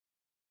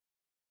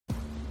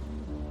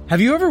Have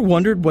you ever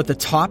wondered what the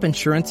top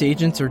insurance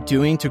agents are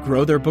doing to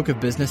grow their book of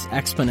business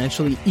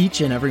exponentially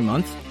each and every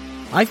month?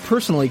 I've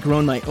personally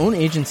grown my own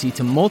agency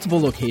to multiple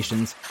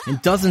locations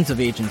and dozens of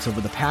agents over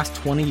the past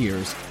 20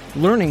 years,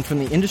 learning from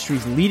the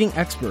industry's leading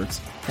experts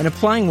and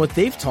applying what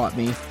they've taught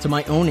me to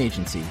my own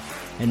agency.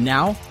 And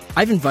now,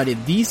 I've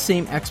invited these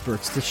same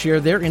experts to share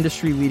their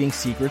industry-leading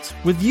secrets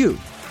with you.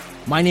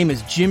 My name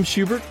is Jim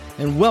Schubert,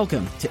 and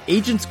welcome to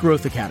Agents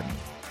Growth Academy.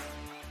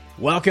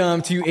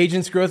 Welcome to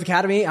Agents Growth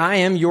Academy. I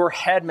am your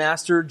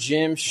headmaster,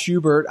 Jim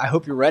Schubert. I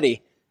hope you're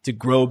ready to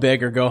grow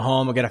big or go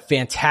home. I've got a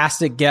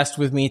fantastic guest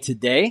with me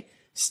today,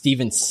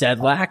 Steven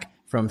Sedlak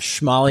from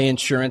Schmally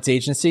Insurance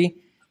Agency.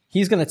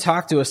 He's going to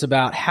talk to us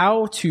about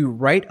how to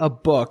write a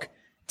book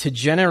to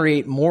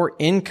generate more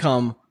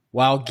income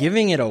while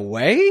giving it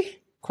away?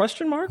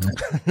 Question mark?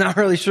 Not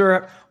really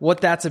sure what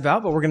that's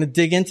about, but we're going to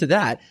dig into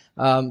that.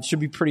 Should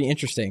be pretty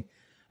interesting.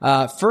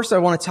 First, I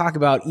want to talk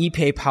about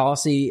ePay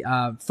policy.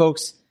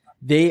 Folks,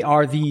 they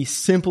are the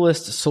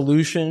simplest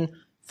solution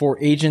for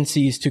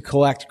agencies to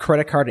collect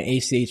credit card and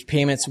ACH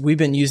payments. We've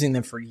been using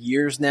them for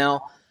years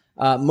now.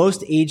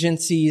 Most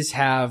agencies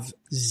have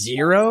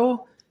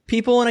 0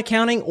 people in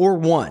accounting or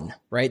 1,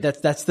 right?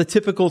 That's the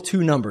typical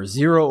 2 numbers,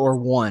 0 or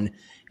 1.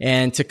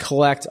 And to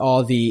collect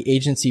all the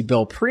agency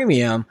bill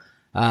premium,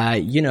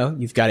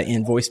 you've got to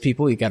invoice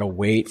people. You've got to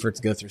wait for it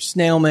to go through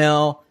snail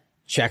mail.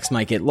 Checks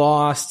might get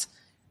lost.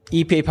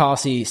 ePay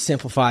policy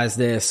simplifies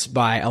this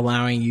by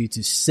allowing you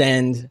to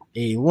send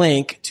a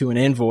link to an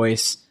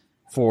invoice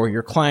for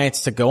your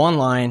clients to go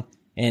online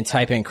and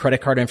type in credit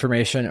card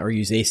information or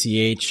use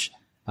ACH.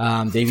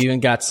 They've even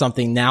got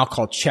something now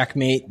called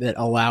Checkmate that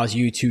allows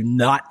you to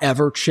not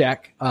ever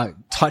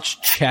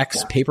touch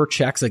checks, paper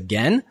checks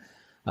again,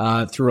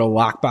 through a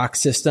lockbox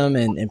system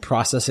and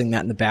processing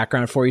that in the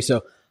background for you. So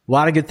a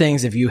lot of good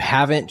things. If you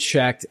haven't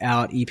checked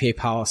out ePay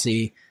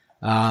policy,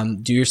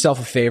 do yourself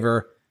a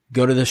favor.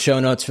 Go to the show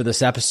notes for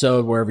this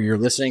episode, wherever you're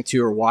listening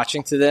to or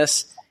watching to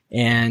this,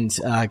 and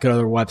go to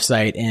their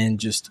website and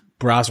just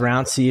browse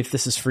around, see if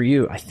this is for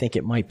you. I think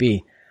it might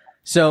be.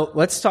 So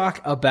let's talk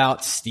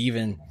about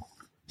Steven.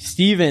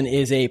 Steven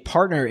is a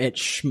partner at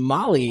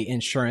Schmally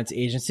Insurance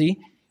Agency.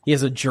 He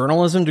has a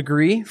journalism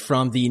degree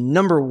from the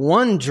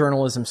 #1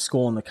 journalism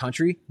school in the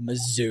country,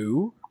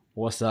 Mizzou.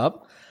 What's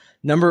up?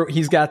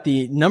 He's got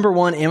the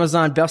 #1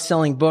 Amazon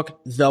best-selling book,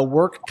 The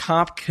Work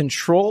Comp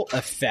Control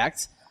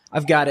Effect.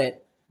 I've got it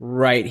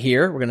right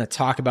here. We're going to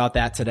talk about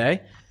that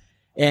today.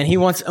 And he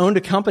once owned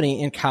a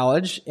company in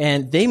college,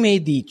 and they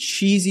made the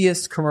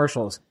cheesiest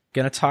commercials.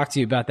 Going to talk to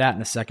you about that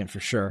in a second for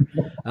sure.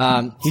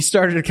 He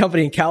started a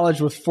company in college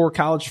with 4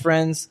 college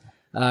friends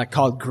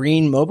called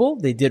Green Mobile.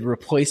 They did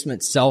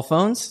replacement cell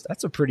phones.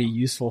 That's a pretty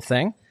useful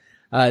thing.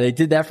 They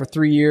did that for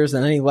 3 years,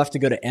 and then he left to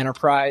go to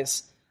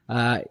Enterprise.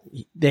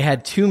 They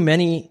had too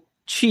many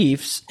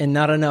chiefs and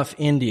not enough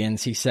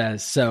Indians, he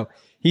says. So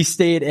he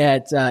stayed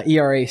at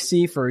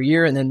ERAC for a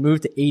year and then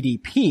moved to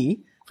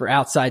ADP for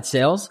outside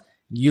sales,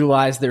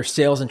 utilized their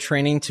sales and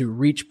training to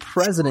reach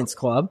President's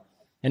Club,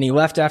 and he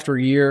left after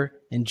a year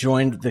and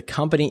joined the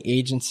company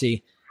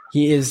agency.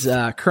 He is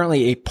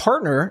currently a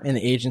partner in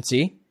the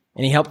agency,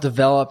 and he helped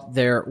develop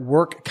their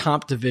work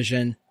comp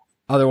division,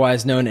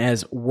 otherwise known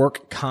as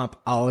Work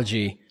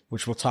Compology,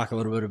 which we'll talk a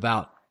little bit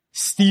about.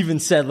 Steven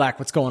Sedlak,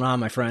 what's going on,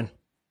 my friend?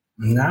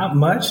 Not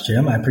much,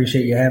 Jim. I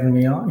appreciate you having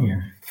me on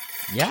here.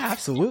 Yeah,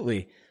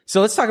 absolutely.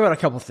 So let's talk about a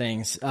couple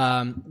things.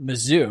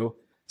 Mizzou.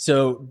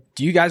 So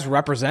do you guys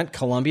represent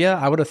Columbia?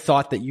 I would have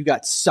thought that you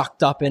got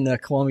sucked up into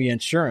Columbia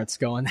Insurance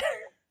going there.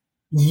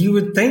 You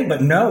would think,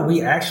 but no,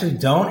 we actually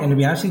don't. And to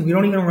be honest, we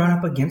don't even run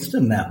up against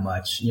them that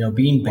much.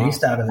 Being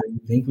based out of there,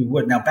 you think we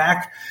would. Now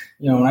back,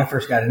 when I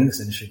first got into this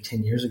industry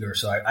 10 years ago or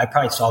so, I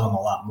probably saw them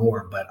a lot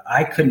more, but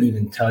I couldn't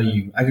even tell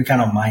you. I could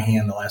count on my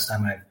hand the last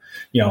time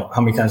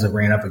how many times I've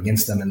ran up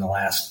against them in the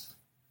last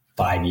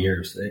 5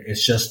 years.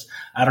 It's just,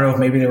 I don't know if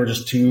maybe they were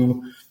just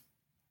too,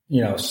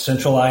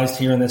 centralized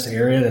here in this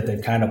area that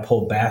they've kind of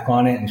pulled back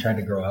on it and tried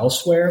to grow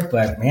elsewhere.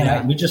 But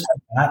man, we just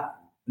have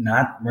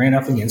not ran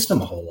up against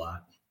them a whole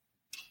lot.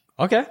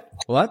 Okay.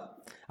 Well,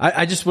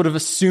 I just would have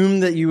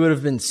assumed that you would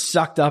have been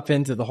sucked up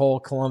into the whole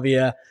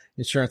Columbia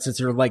Insurance since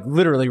they're like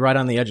literally right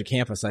on the edge of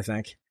campus, I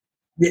think.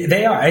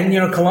 They are.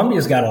 And,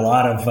 Columbia's got a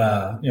lot of,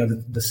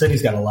 the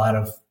city's got a lot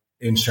of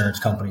insurance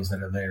companies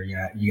that are there.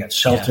 You got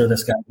Shelter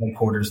that's got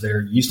headquarters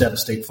there. You used to have a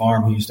State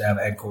Farm who used to have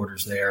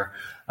headquarters there.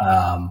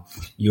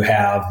 You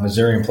have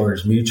Missouri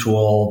Employers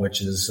Mutual,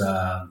 which is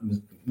a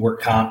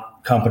work comp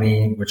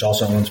company, which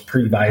also owns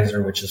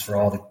Previsor, which is for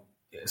all the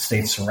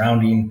states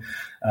surrounding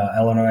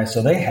Illinois.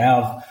 So they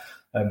have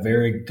a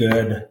very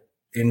good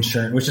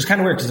insurance, which is kind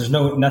of weird because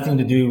there's nothing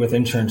to do with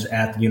insurance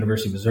at the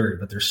University of Missouri,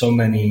 but there's so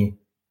many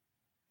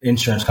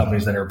insurance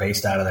companies that are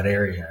based out of that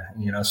area,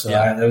 so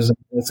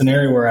it's an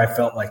area where I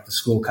felt like the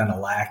school kind of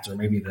lacked, or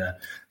maybe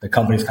the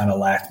companies kind of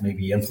lacked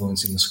maybe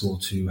influencing the school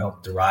to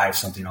help derive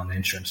something on the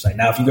insurance side.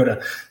 Now, if you go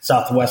to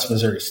Southwest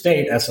Missouri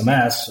State,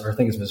 SMS, or I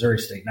think it's Missouri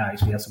State now, it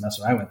used to be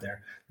SMS when I went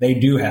there, they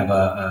do have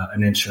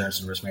an insurance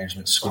and risk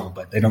management school,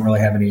 but they don't really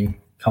have any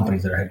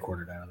companies that are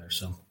headquartered out of there.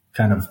 So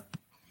kind of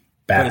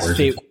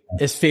backwards.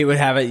 As fate would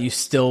have it, you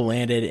still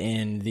landed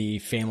in the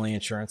family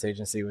insurance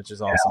agency, which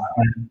is awesome.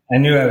 Yeah, I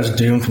knew I was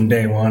doomed from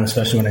day one,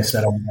 especially when I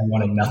said I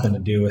wanted nothing to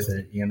do with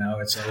it.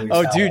 It's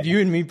always dude, you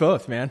and me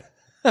both, man.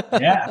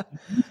 Yeah.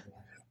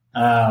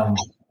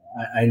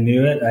 I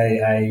knew it.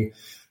 I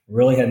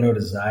really had no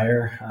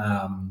desire.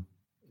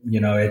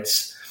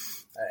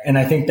 And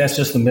I think that's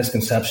just the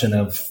misconception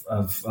of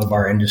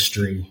our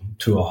industry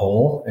to a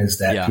whole, is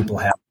that people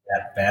have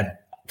that bad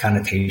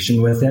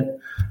connotation with it.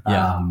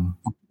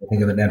 I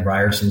think of the Ned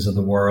Ryersons of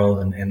the world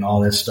and all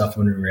this stuff,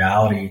 when in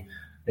reality,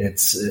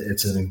 it's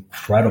an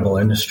incredible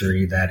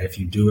industry that if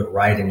you do it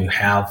right and you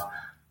have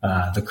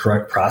the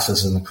correct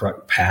process and the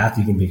correct path,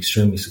 you can be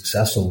extremely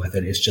successful with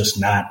it. It's just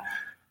not,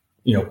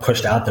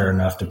 pushed out there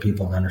enough to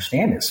people to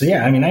understand it. So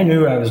yeah, I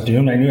knew I was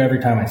doomed. I knew every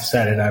time I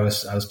said it, I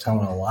was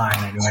telling a lie,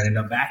 and I knew I'd end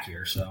up back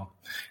here. So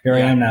here I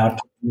am now, 2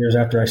 years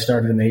after I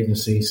started in the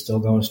agency, still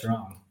going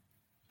strong.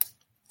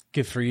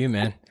 Good for you,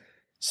 man.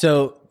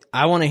 So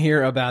I want to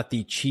hear about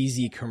the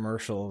cheesy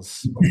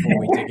commercials before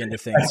we dig into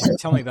things. So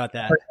tell me about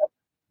that.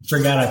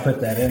 Forgot I put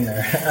that in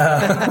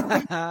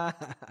there.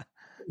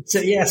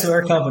 So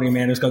our company,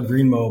 man, it was called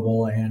Green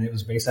Mobile, and it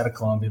was based out of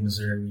Columbia,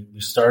 Missouri.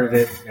 We started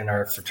it in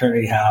our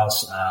fraternity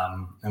house,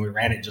 and we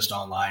ran it just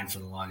online for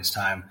the longest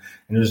time.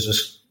 And it was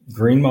just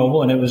Green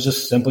Mobile, and it was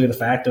just simply the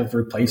fact of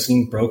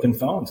replacing broken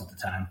phones at the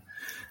time.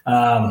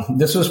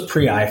 This was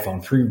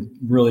pre-iPhone,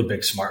 pre-really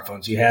big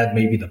smartphones. You had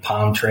maybe the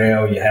Palm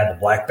Treo, you had the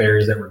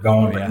Blackberries that were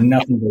going, but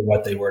nothing but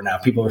what they were now.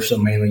 People are still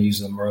mainly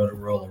using the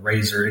Motorola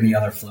Razr, any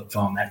other flip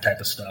phone, that type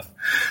of stuff.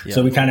 Yeah.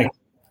 So we kind of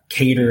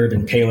catered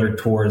and tailored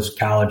towards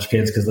college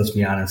kids, because let's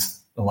be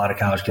honest, a lot of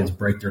college kids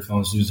break their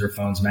phones, lose their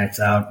phones, nights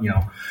out.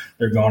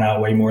 They're going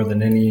out way more than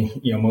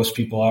most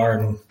people are,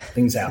 and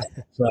things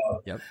happen.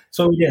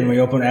 So we did. We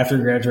opened, after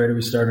we graduated,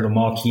 we started a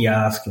mall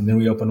kiosk, and then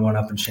we opened one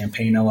up in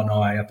Champaign,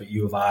 Illinois, up at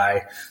U of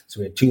I.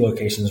 So we had 2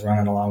 locations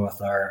running along with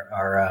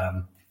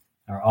our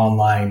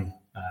online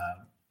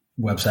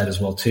website as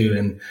well too.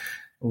 And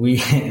we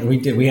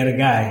had a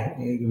guy,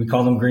 we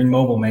called him Green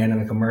Mobile Man in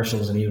the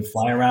commercials, and he would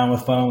fly around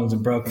with phones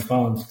and broken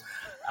phones.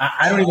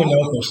 I don't even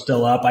know if they're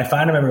still up. I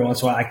find them every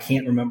once in a while. I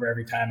can't remember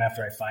every time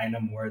after I find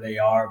them where they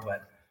are,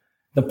 but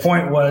the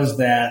point was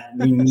that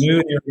we knew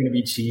they were going to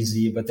be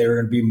cheesy, but they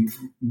were going to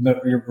be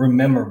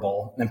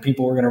memorable, and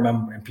people were going to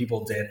remember, and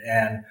people did.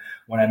 And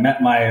when I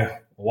met my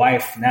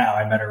wife now,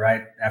 I met her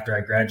right after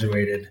I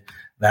graduated.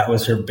 That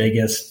was her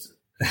biggest,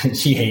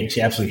 she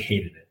absolutely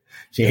hated it.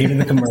 She hated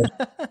the commercial.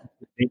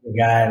 The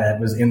guy that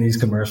was in these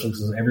commercials,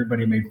 because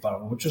everybody made fun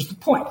of him, which was the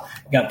point.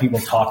 You got people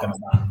talking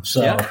about him.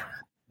 So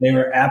they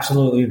were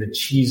absolutely the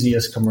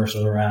cheesiest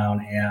commercials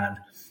around. And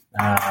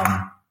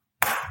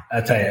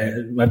I tell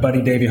you, my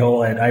buddy Davey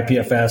Hole at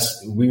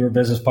IPFS, we were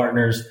business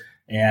partners,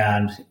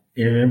 and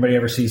if anybody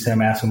ever sees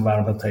him, ask him about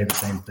him, he'll tell you the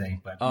same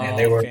thing. But man,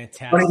 they were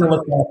funny to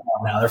look back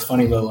on now. They're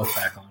funny to look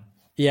back on.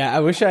 Yeah, I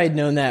wish I had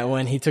known that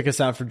when he took us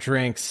out for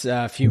drinks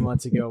a few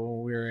months ago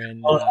when we were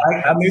in.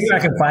 Maybe I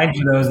can find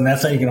you those, and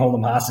that's how you can hold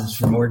them hostage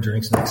for more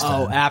drinks next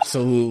time. Oh,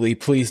 absolutely.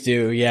 Please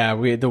do. Yeah,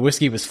 the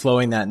whiskey was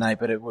flowing that night,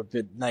 but it would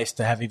be nice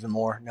to have even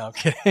more. No, I'm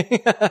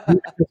kidding.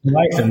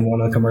 Life in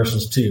one of the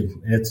commercials,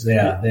 too.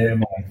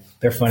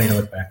 They're funny to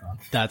look back on.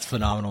 That's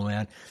phenomenal,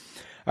 man.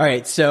 All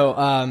right,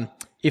 so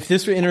if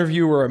this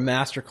interview were a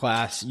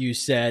masterclass, you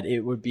said it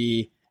would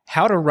be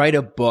how to write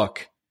a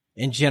book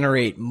and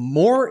generate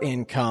more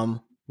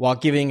income while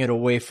giving it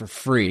away for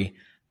free.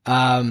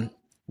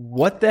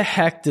 What the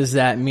heck does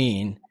that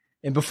mean?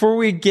 And before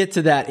we get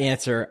to that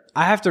answer,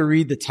 I have to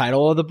read the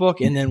title of the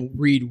book and then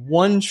read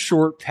one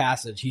short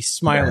passage. He's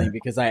smiling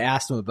because I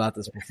asked him about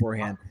this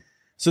beforehand.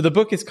 So the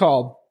book is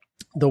called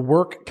The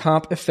Work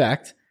Comp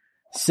Effect: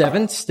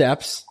 7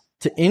 Steps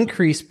to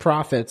Increase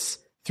Profits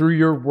Through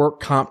Your Work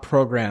Comp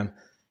Program.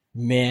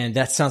 Man,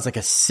 that sounds like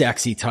a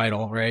sexy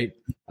title, right?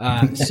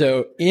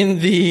 So in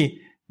the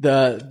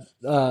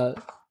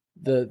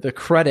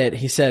credit,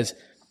 he says,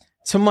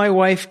 to my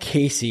wife,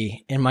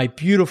 Casey, and my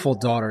beautiful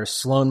daughters,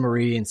 Sloan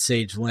Marie and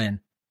Sage Lynn,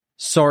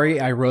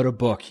 sorry, I wrote a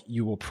book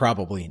you will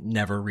probably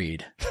never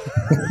read.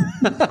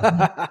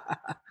 Yeah.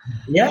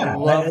 I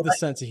love the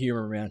sense of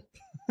humor, man.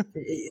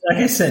 Like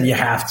I said, you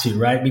have to,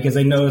 right? Because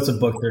I know it's a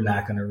book they're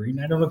not going to read,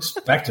 and I don't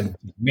expect them to.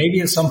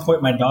 Maybe at some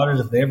point, my daughters,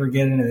 if they ever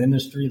get into the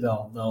industry,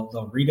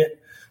 they'll read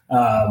it.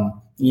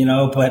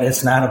 But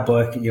it's not a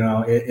book,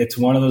 it's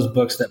one of those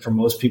books that for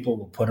most people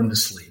will put them to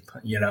sleep,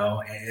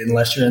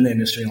 unless you're in the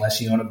industry,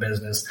 unless you own a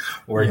business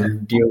or you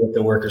deal with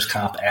the workers'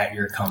 comp at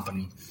your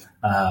company.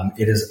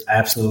 It is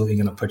absolutely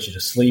going to put you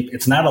to sleep.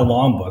 It's not a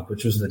long book,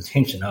 which was the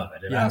intention of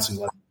it. It honestly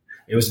wasn't.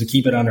 It was to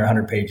keep it under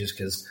 100 pages,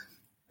 because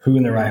who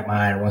in their right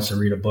mind wants to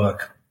read a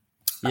book,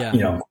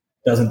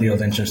 doesn't deal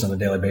with insurance on a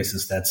daily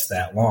basis that's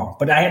that long.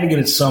 But I had to give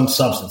it some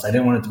substance. I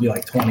didn't want it to be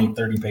like 20,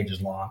 30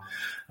 pages long.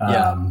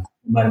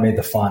 Might have made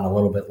the font a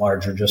little bit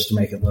larger just to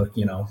make it look,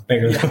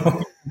 bigger.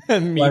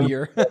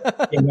 Meatier.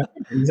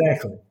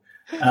 Exactly.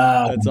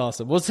 That's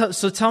awesome. Well,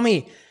 so tell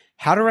me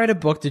how to write a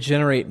book to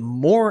generate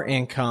more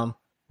income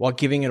while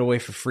giving it away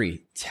for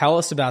free. Tell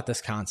us about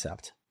this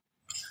concept.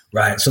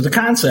 Right. So the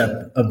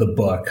concept of the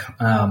book,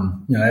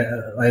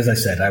 as I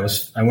said, I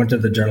went to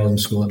the journalism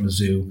school at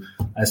Mizzou.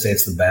 I say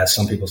it's the best.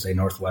 Some people say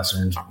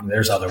Northwestern.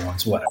 There's other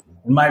ones, whatever.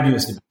 In my view,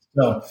 it's the best.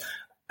 So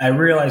I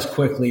realized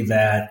quickly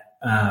that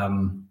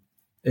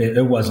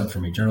it wasn't for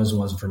me. Journalism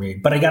wasn't for me.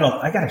 But I got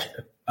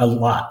a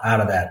lot out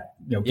of that,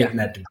 getting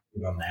that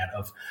degree on that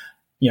of,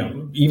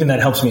 even that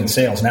helps me in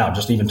sales now,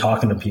 just even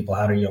talking to people,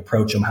 how do you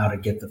approach them, how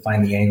to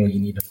find the angle you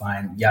need to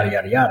find, yada,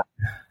 yada, yada.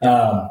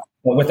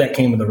 But with that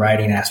came the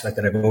writing aspect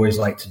that I've always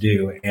liked to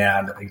do.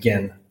 And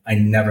again, I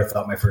never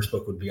thought my first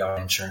book would be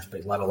on insurance,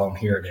 but let alone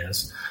here it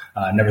is.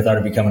 Never thought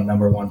it'd become a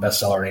 #1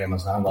 bestseller at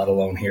Amazon, let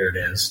alone here it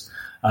is.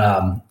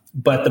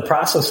 But the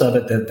process of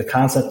it, the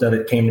concept of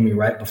it came to me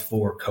right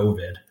before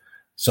COVID.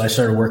 So I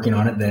started working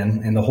on it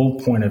then. And the whole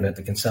point of it,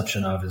 the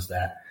conception of is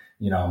that,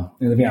 and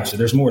to be honest,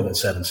 there's more than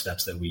 7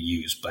 steps that we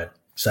use, but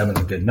 7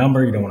 is a good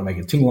number. You don't want to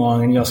make it too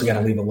long. And you also got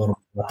to leave a little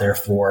bit there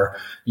for,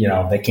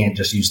 they can't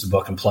just use the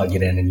book and plug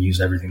it in and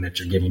use everything that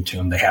you're giving to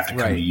them. They have to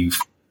come to you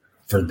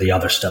for the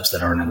other steps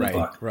that aren't in the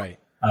book. Right.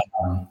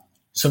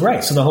 So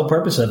the whole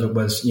purpose of it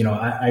was,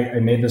 I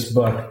made this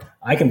book.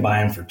 I can buy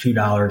them for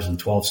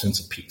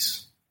 $2.12 a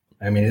piece.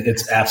 I mean,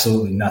 it's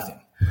absolutely nothing.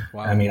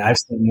 Wow. I mean, I've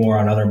spent more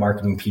on other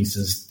marketing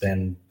pieces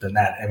than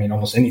that. I mean,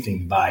 almost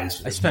anything you buy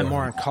is. I spent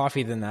more on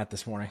coffee than that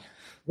this morning.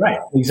 Right,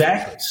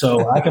 exactly.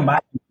 So I can buy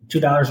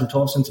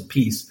 $2.12 a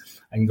piece.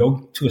 I can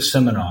go to a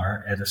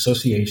seminar at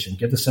association,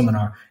 give the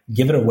seminar,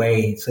 give it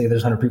away. Say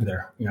there's 100 people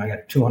there. I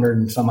got 200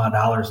 and some odd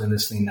dollars in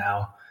this thing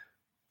now,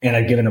 and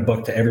I've given a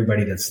book to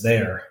everybody that's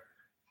there.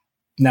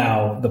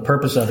 Now, the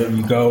purpose of it,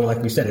 you go,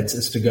 like we said,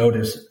 it's to go to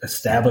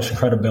establish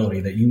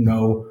credibility that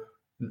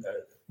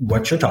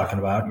what you're talking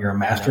about. You're a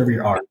master of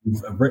your art.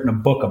 You've written a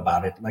book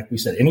about it. Like we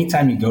said,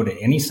 anytime you go to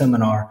any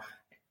seminar,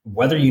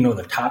 whether you know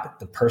the topic,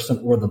 the person,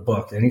 or the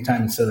book,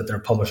 anytime you say that they're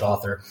a published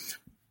author,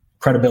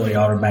 credibility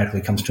automatically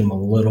comes to them a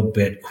little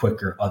bit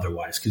quicker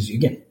otherwise. Because,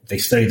 again, they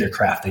study their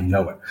craft. They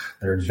know it.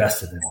 They're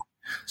invested in it.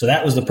 So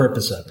that was the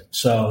purpose of it.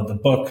 So the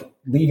book,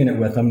 leaving it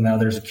with them, now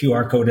there's a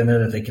QR code in there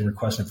that they can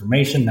request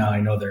information. Now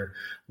I know they're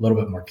a little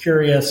bit more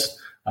curious.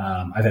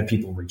 I've had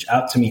people reach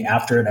out to me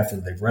after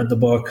they've read the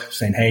book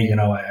saying, hey,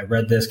 I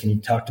read this. Can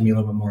you talk to me a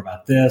little bit more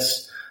about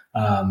this?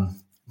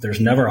 There's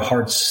never a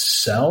hard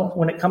sell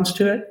when it comes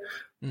to it,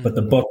 but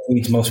the book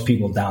leads most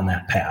people down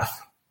that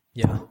path.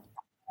 Yeah.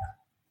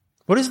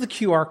 What does the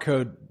QR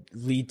code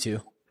lead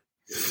to?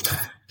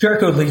 QR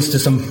code leads to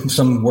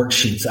some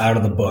worksheets out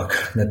of the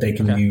book that they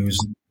can use,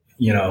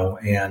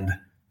 and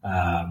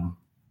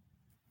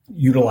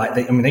utilize.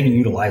 They can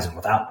utilize them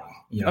without me.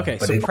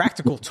 So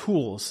practical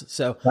tools.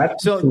 So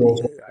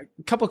tools.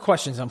 A couple of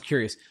questions. I'm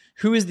curious.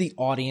 Who is the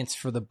audience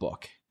for the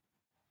book?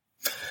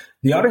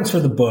 The audience for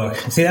the book.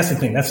 See, that's the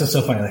thing. That's just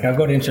so funny. Like, I'll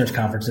go to insurance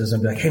conferences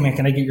and be like, "Hey, man,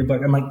 can I get your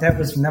book?" I'm like, "That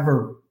was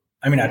never."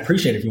 I mean, I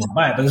appreciate it if you want to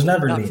buy it, but it was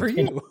never not for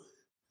you.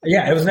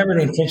 Yeah, it was never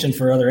the intention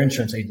for other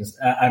insurance agents.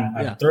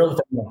 I'm thrilled if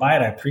you want to buy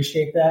it. I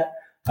appreciate that.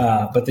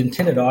 But the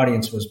intended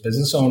audience was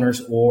business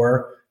owners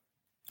or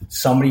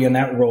somebody in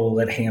that role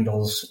that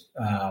handles,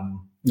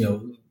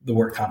 the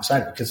work comp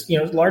side. Because,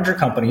 larger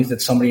companies,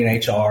 it's somebody in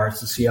HR, it's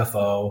the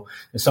CFO,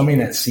 it's somebody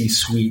in that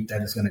C-suite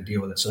that is going to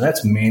deal with it. So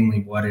that's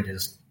mainly what it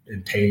is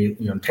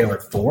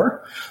tailored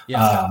for.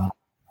 Yeah.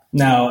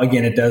 Now,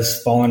 again, it does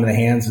fall into the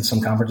hands in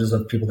some conferences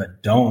of people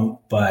that don't,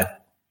 but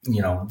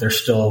they're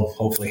still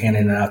hopefully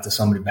handing it out to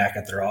somebody back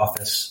at their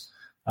office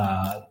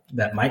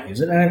that might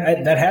use it.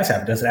 And that has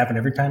happened. Does it happen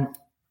every time?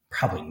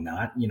 Probably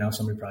not.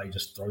 Somebody probably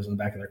just throws it in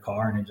the back of their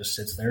car and it just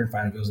sits there and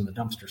finally goes in the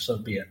dumpster. So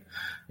be it.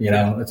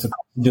 It's the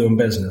cost of doing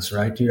business,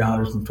 right?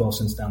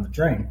 $2.12 down the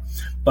drain.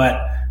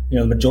 But,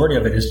 the majority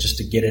of it is just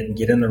to get it and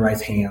get in the right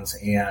hands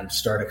and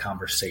start a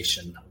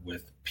conversation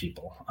with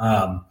people.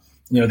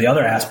 The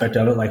other aspect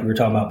of it, like we were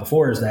talking about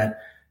before, is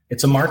that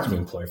it's a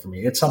marketing ploy for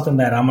me. It's something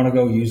that I'm going to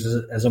go use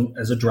as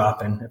a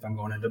drop-in if I'm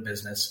going into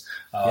business,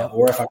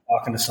 or if I'm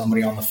talking to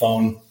somebody on the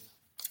phone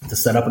to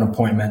set up an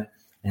appointment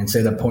and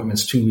say the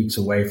appointment's 2 weeks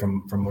away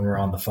from when we're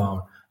on the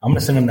phone. I'm going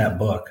to send them that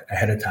book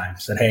ahead of time.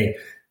 Said, hey,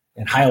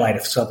 and highlight a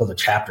couple of the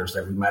chapters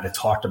that we might have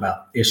talked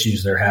about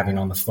issues they're having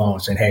on the phone.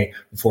 Saying, hey,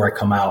 before I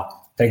come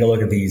out, take a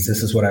look at these.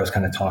 This is what I was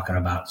kind of talking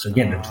about. So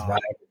again, to drive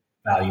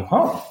value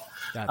home.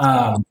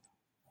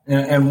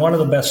 And one of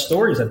the best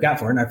stories I've got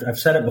for it, and I've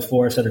said it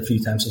before, I've said it a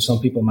few times, so some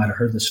people might have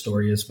heard this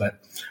story,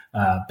 but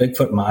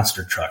Bigfoot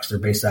monster trucks. They're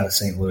based out of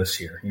St. Louis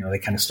here. They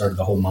kind of started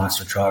the whole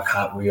monster truck,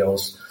 Hot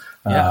Wheels,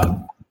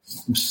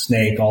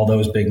 Snake, all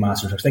those big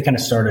monster trucks. They kind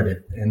of started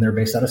it, and they're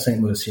based out of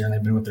St. Louis here, and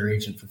they've been with their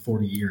agent for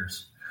 40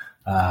 years.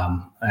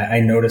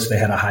 I noticed they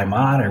had a high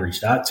mod. I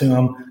reached out to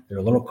them. They're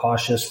a little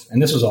cautious,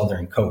 and this was all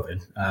during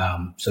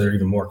COVID, so they're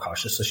even more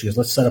cautious. So she goes,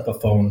 let's set up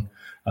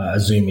a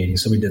Zoom meeting.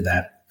 So we did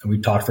that. And we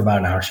talked for about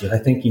an hour. She goes,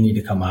 I think you need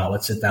to come out.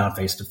 Let's sit down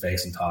face to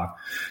face and talk.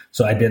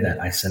 So I did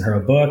that. I sent her a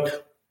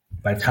book.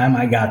 By the time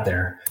I got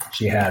there,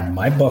 she had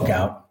my book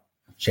out.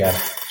 She had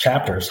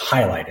chapters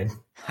highlighted.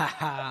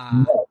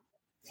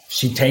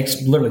 She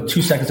takes literally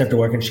 2 seconds after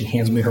work and she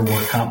hands me her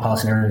work comp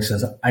policy and everything.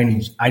 Says,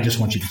 I just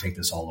want you to take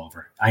this all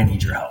over. I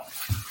need your help.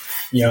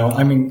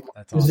 I mean,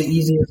 That's it was awesome.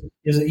 it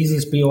was the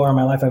easiest BOR in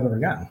my life I've ever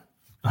gotten.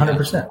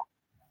 100%.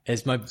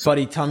 As my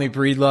buddy Tommy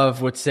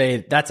Breedlove would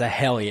say, that's a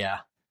hell yeah.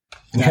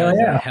 Hell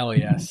yeah. Hell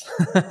yes.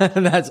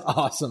 That's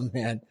awesome,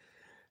 man.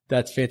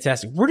 That's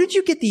fantastic. Where did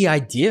you get the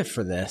idea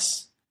for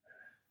this?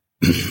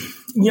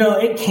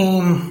 It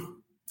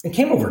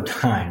came over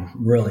time,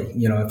 really.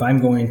 If I'm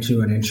going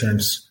to an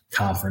insurance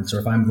conference or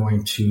if I'm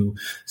going to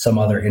some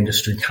other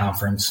industry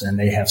conference and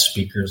they have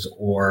speakers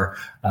or,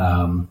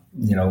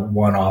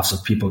 one-offs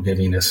of people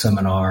giving a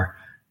seminar,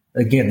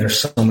 again, there's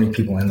so many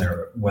people in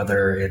there,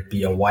 whether it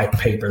be a white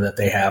paper that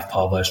they have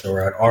published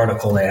or an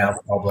article they have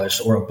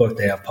published or a book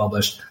they have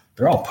published,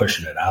 they're all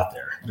pushing it out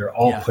there. They're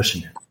all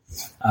pushing it.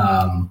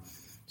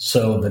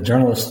 So the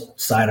journalist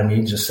side of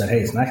me just said,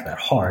 hey, it's not that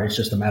hard. It's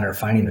just a matter of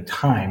finding the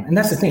time. And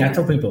that's the thing. I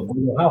tell people,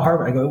 how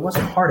hard? I go, it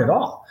wasn't hard at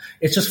all.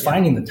 It's just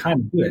finding the time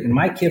to do it. And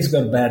my kids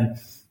go to bed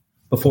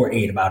before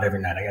 8 about every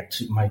night. I got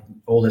my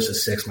oldest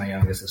is 6, my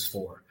youngest is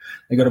 4.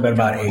 They go to bed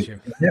about 8.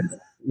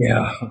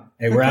 Yeah.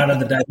 Hey, we're out of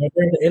they're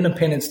in the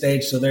independent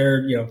stage. So they're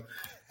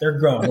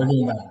grown. They're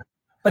doing that.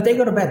 But they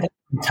go to bed. That's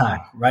my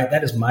time, right?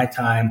 That is my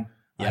time.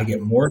 Yeah. I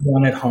get more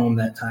done at home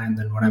that time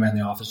than when I'm in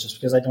the office just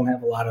because I don't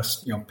have a lot of,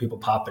 people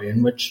popping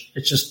in, which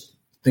it's just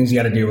things you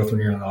got to deal with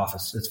when you're in the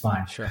office. It's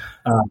fine. Sure.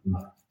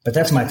 But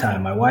that's my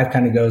time. My wife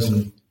kind of goes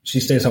and she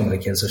stays home with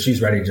the kids. So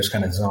she's ready to just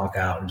kind of zonk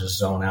out and just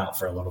zone out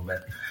for a little bit.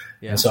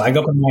 Yeah. And so I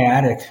go up in my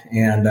attic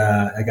and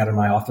I got in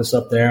my office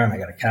up there and I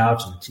got a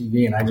couch and a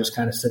TV and I just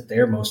kind of sit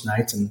there most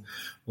nights and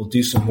we'll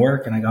do some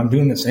work. And I go, I'm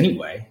doing this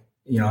anyway.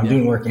 I'm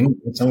doing work anyway.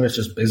 Some of it's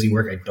just busy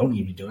work I don't need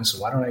to be doing. So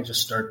why don't I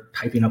just start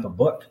typing up a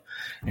book?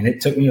 And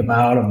it took me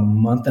about a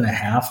month and a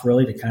half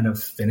really to kind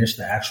of finish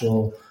the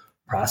actual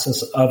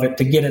process of it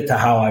to get it to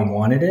how I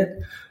wanted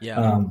it.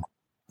 Yeah.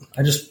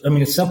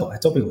 It's simple. I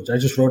told people I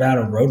just wrote out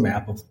a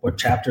roadmap of what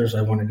chapters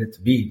I wanted it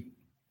to be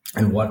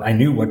and what I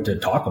knew what to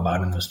talk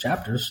about in those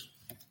chapters.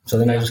 So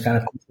then I just kind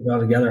of put it all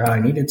together how I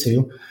needed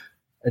to.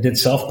 I did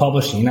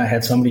self-publishing. I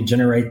had somebody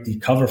generate the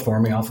cover for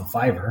me off of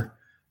Fiverr.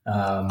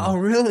 Oh,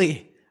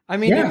 really? I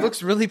mean, It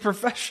looks really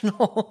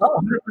professional.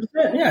 Oh,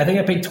 100%. Yeah, I think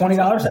I paid $20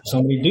 to have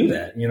somebody do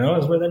that. It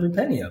was worth every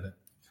penny of it.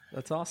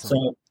 That's awesome.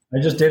 So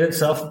I just did it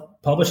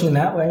self-publishing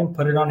that way and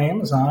put it on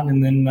Amazon.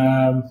 And then,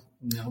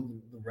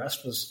 the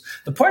rest was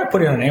 – the point of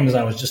putting it on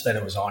Amazon was just that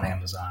it was on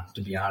Amazon,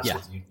 to be honest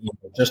with you.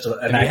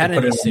 Have you had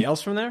any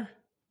sales from there?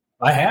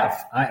 I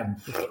have.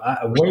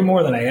 I way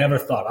more than I ever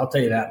thought. I'll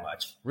tell you that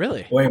much.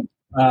 Really? Way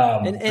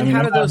more. And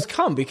how do those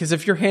come? Because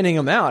if you're handing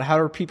them out,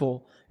 are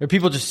people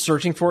just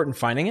searching for it and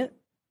finding it?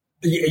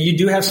 You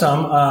do have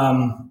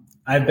some.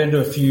 I've been to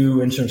a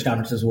few insurance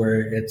conferences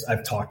where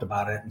I've talked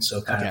about it, and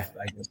so kind of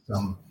I guess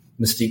some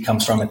mystique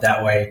comes from it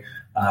that way.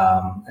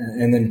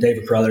 And then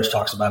David Carruthers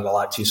talks about it a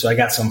lot too. So I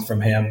got some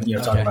from him,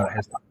 talking about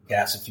his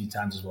podcast a few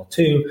times as well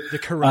too. The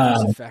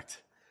Carruthers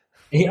effect.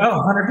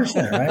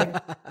 100%,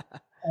 right?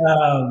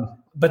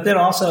 But then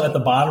also at the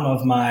bottom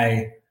of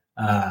my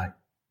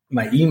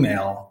my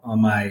email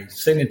on my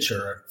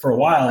signature, for a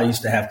while I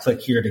used to have click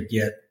here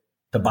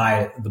to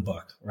buy the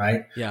book,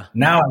 right? Yeah.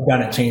 Now I've got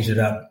to change it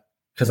up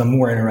because I'm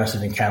more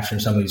interested in capturing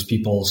some of these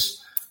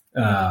people's,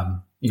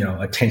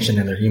 attention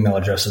and their email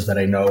addresses that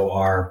I know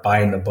are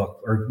buying the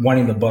book or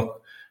wanting the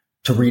book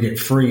to read it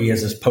free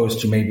as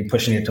opposed to maybe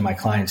pushing it to my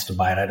clients to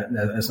buy it.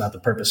 That's not the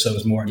purpose. So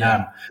it's more now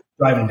I'm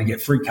driving to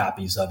get free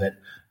copies of it.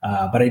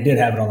 But I did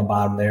have it on the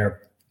bottom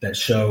there that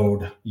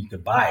showed you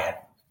could buy it.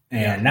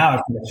 And now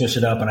I can switch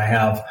it up and I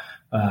have,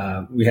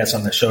 we had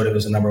something that showed it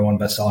was the #1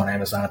 bestseller on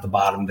Amazon at the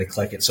bottom. They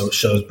click it. So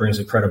it brings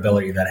the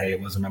credibility that, hey,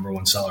 it was the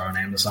 #1 seller on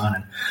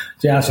Amazon.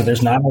 And so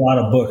there's not a lot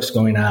of books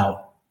going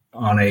out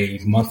on a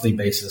monthly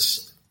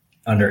basis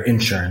under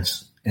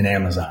insurance in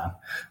Amazon.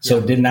 So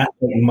it did not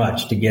take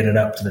much to get it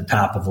up to the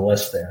top of the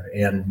list there.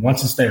 And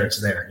once it's there,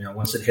 it's there.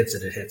 Once it hits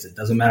it, it hits it.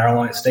 Doesn't matter how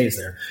long it stays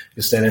there. You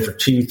can stay there for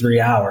 2-3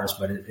 hours,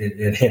 but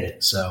it hit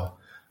it. So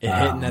it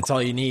hit, and that's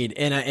all you need.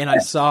 And I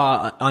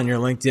saw on your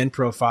LinkedIn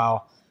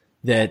profile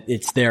that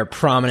it's there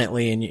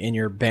prominently in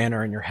your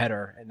banner and your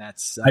header, and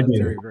that's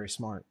very, very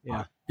smart.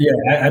 Yeah. Yeah.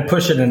 I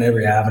push it in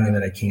every avenue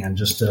that I can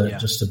just to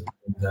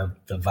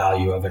the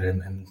value of it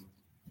and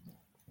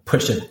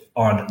push it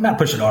on, not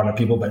push it on to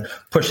people, but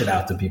push it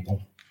out to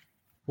people.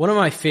 One of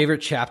my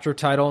favorite chapter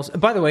titles,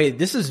 and by the way,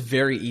 this is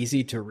very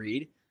easy to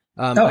read.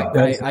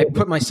 I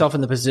put myself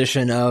in the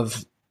position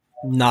of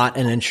not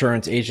an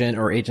insurance agent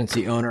or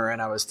agency owner.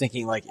 And I was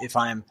thinking, like, if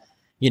I'm,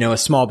 a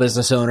small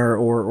business owner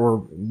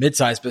or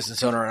mid-sized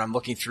business owner, and I'm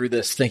looking through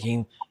this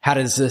thinking, how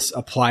does this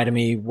apply to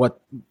me?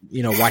 What,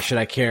 why should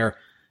I care?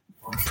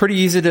 Pretty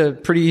easy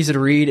to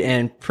read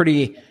and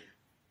pretty,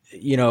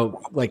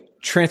 like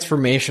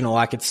transformational.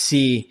 I could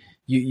see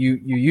you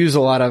use a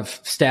lot of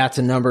stats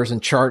and numbers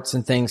and charts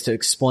and things to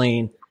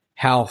explain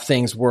how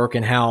things work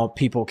and how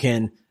people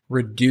can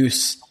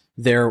reduce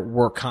their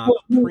work comp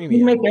premium.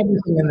 You make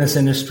everything in this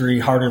industry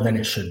harder than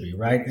it should be,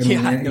 right?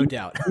 No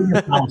doubt.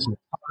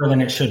 Harder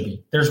than it should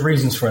be. There's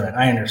reasons for that.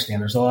 I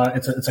understand. There's a lot.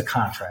 It's a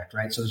contract,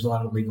 right? So there's a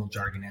lot of legal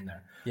jargon in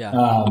there.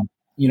 Yeah.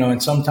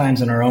 and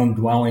sometimes in our own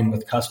dwelling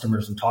with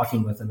customers and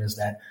talking with them is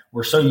that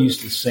we're so used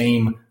to the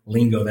same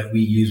lingo that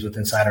we use with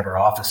inside of our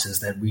offices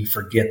that we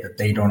forget that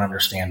they don't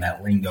understand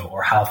that lingo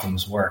or how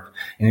things work.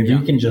 And if you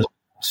can just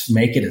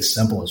make it as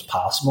simple as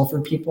possible for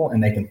people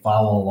and they can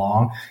follow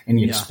along and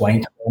you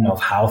explain to them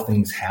of how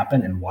things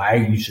happen and why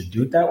you should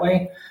do it that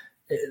way,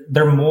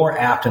 they're more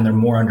apt and they're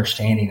more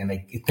understanding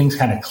and things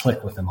kind of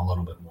click with them a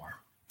little bit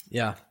more.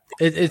 Yeah.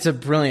 It's a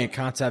brilliant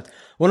concept.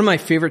 One of my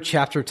favorite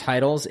chapter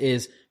titles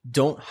is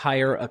Don't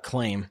Hire a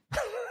Claim.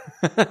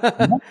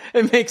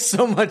 It makes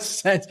so much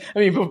sense. I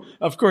mean,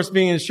 of course,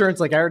 being in insurance,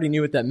 like I already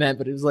knew what that meant,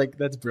 but it was like,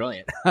 that's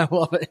brilliant. I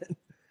love it.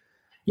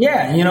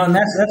 Yeah, and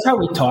that's how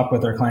we talk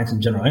with our clients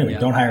in general. Anyway,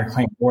 don't hire a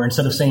claim. Or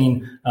instead of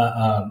saying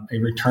a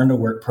return to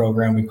work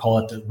program, we call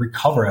it the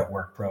recover at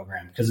work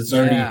program because it's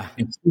already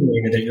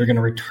insinuated that you're going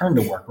to return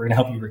to work. We're going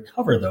to help you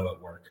recover though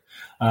at work.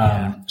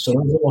 So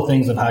those little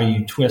things of how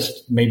you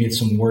twist maybe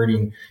some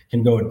wording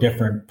can go a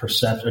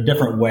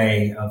different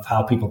way of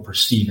how people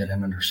perceive it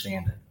and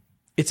understand it.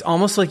 It's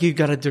almost like you've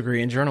got a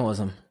degree in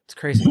journalism. It's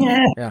crazy.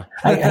 Yeah.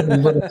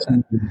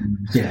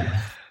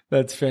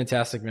 That's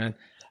fantastic, man.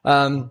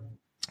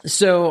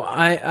 So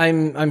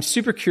I'm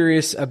super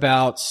curious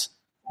about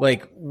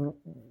like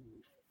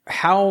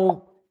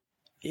how,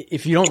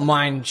 if you don't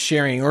mind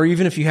sharing, or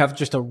even if you have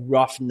just a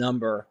rough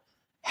number,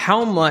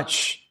 how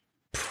much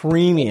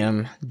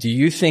premium do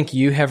you think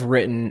you have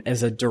written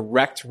as a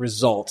direct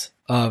result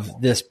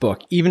of this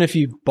book, even if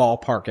you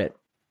ballpark it?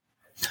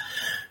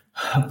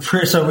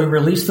 So we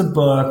released the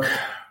book,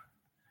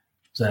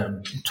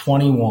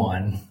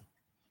 21.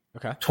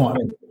 Okay.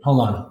 20.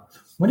 Hold on.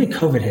 When did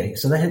COVID hit?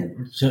 So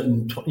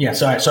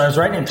so I was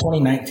writing in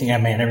 2019. Yeah,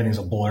 man, everything's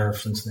a blur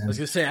since then. I was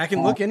going to say, I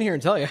can look in here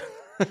and tell you.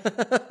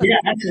 Yeah,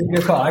 that's a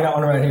good call. I got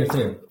one right here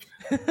too.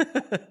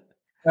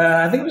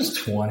 I think it was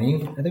 20. I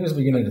think it was the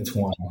beginning of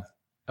 20.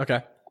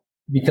 Okay.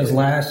 Because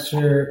last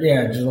year,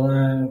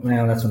 July,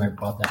 that's when I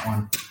bought that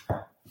one.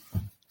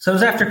 So it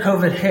was after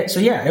COVID hit. So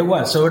yeah, it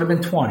was. So it would have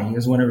been 20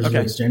 is when it was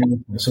released.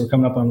 So we're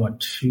coming up on a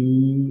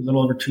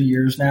little over 2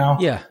 years now.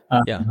 Yeah.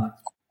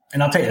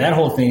 And I'll tell you, that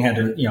whole thing had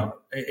to,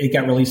 it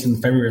got released in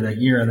February of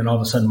that year. And then all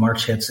of a sudden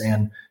March hits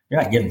and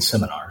you're not getting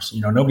seminars.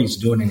 Nobody's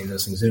doing any of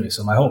those things anyway.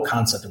 So my whole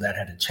concept of that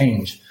had to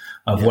change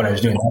of what I was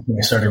doing. That's when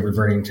I started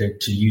reverting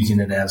to using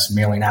it as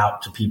mailing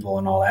out to people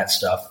and all that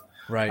stuff.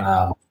 Right.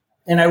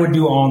 And I would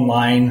do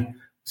online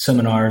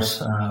seminars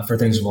for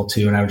things as well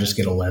too. And I would just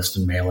get a list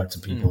and mail it to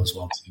people as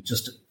well too.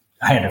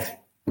 I had to,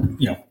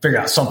 figure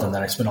out something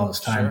that I spent all this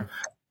time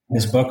in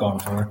this book on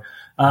for.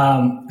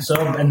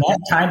 So in that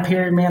time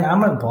period, man,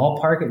 I'm going to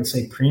ballpark it and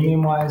say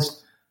premium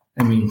wise.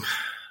 I mean,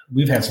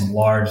 we've had some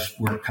large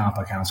work comp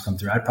accounts come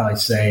through. I'd probably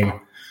say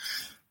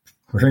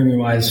premium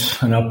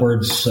wise an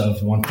upwards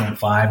of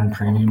 1.5 in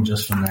premium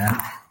just from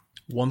that.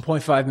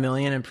 1.5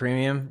 million in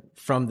premium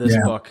from this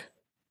book.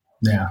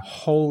 Yeah.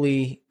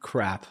 Holy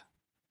crap.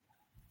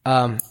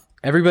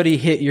 Everybody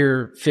hit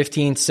your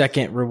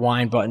 15-second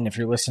rewind button if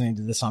you're listening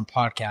to this on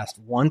podcast.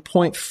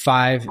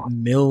 1.5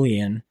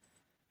 million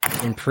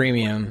in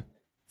premium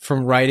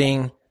from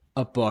writing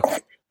a book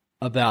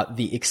about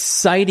the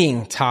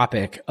exciting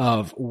topic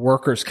of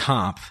workers'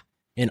 comp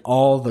and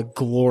all the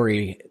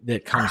glory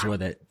that comes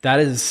with it. That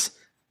is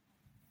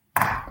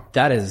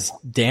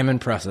damn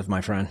impressive,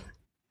 my friend.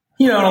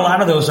 And a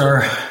lot of those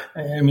are,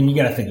 you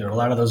got to think there are a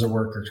lot of those are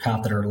workers'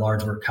 comp that are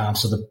large work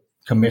comps. So the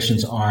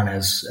commissions aren't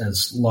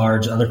as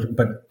large,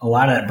 but a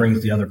lot of that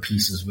brings the other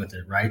pieces with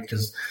it, right?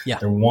 Because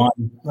they're one,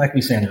 like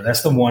we said,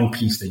 that's the one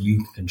piece that you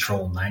can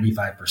control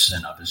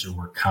 95% of is your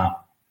work comp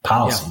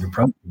policy, your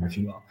program, if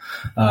you will.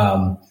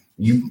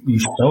 You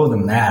show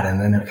them that,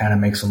 and then it kind of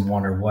makes them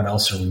wonder what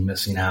else are we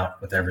missing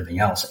out with everything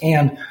else.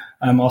 And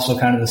I'm also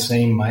kind of the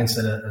same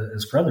mindset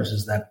as Crothers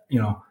is that,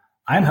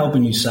 I'm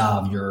helping you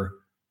solve your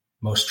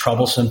most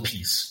troublesome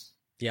piece.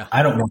 Yeah.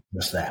 I don't want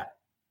just that.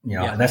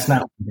 That's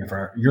not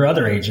for your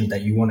other agent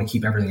that you want to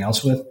keep everything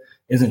else with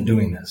isn't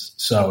doing this.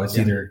 So it's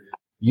either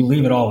you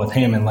leave it all with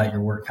him and let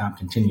your work comp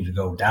continue to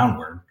go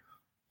downward,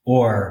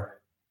 or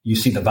you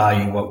see the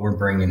value of what we're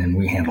bringing and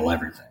we handle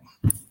everything.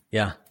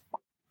 Yeah.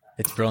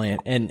 It's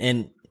brilliant.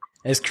 And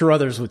as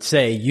Carruthers would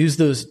say, use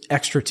those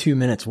extra 2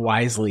 minutes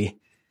wisely.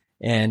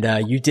 And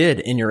you did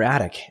in your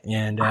attic,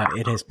 and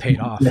it has paid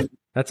off.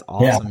 That's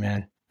awesome,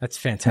 man. That's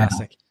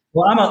fantastic.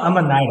 Well, I'm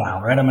a night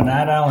owl, right? I'm a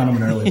night owl and I'm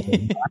an early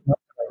bird. I'm up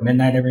at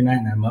midnight every night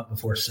and I'm up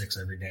before 6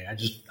 every day.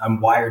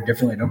 I'm wired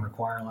differently. I don't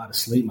require a lot of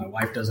sleep. My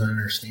wife doesn't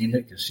understand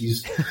it because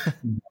she's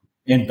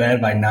in bed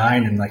by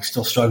 9 and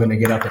still struggling to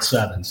get up at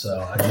 7.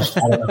 So I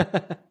don't know.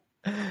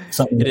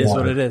 It is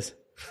what it is.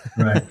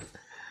 Right.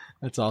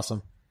 That's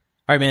awesome.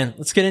 All right, man,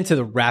 let's get into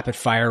the rapid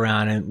fire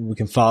round and we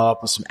can follow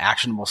up with some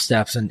actionable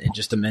steps in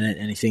just a minute.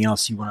 Anything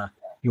else you want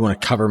to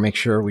cover, make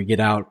sure we get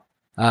out.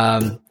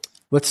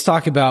 Let's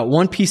talk about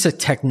one piece of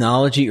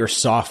technology or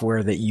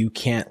software that you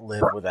can't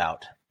live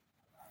without.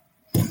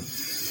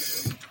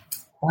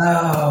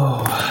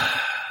 Oh,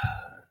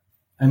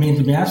 to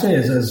be honest with you,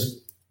 as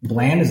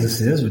bland as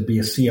this is, would be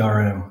a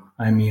CRM.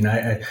 I mean,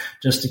 I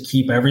just to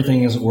keep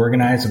everything as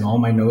organized and all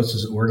my notes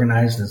as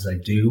organized as I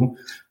do,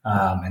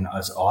 and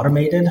as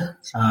automated.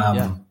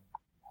 I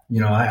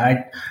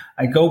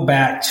go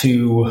back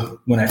to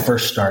when I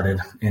first started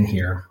in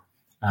here,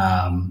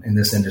 in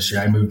this industry.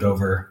 I moved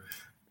over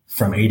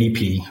from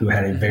ADP, who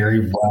had a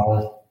very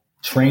well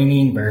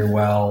training, very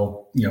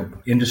well,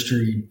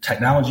 industry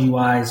technology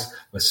wise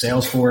with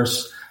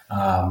Salesforce,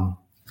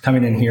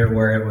 coming in here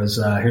where it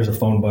was, here's a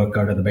phone book,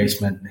 go to the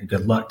basement,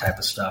 good luck type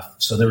of stuff.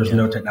 So there was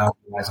no technology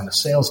wise on a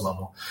sales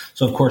level.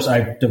 So of course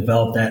I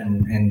developed that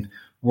and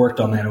worked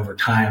on that over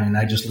time. And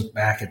I just look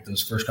back at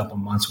those first couple of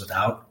months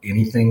without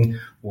anything,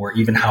 or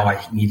even how I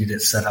needed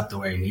it set up the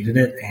way I needed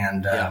it.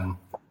 And,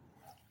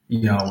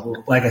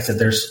 like I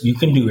said, you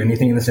can do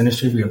anything in this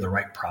industry if you have the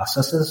right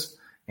processes.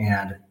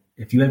 And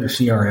if you have your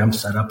CRM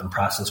set up and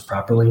processed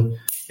properly,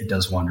 it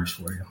does wonders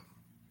for you.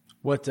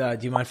 What, do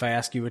you mind if I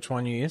ask you which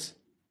one you use?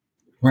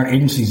 We're on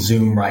Agency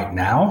Zoom right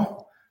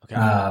now. Okay.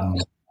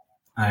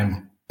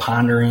 I'm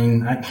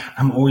pondering.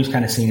 I'm always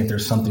kind of seeing if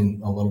there's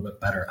something a little bit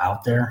better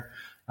out there.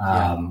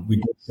 We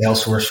did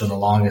Salesforce for the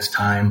longest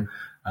time.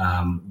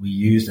 We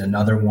used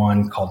another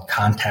one called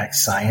Contact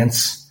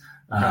Science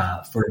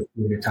for a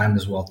period of time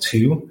as well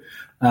too.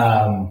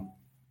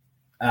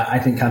 I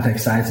think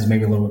Contact Science is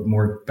maybe a little bit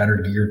more better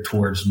geared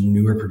towards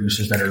newer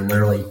producers that are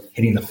literally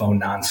hitting the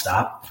phone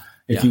nonstop,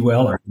 if you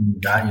will, or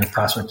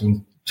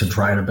prospecting to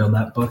try to build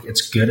that book.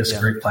 It's good. It's a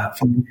great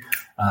platform.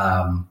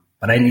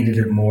 But I needed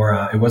it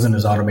more. It wasn't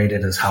as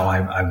automated as how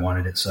I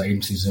wanted it. So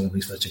Agency Zoom at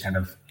least lets you kind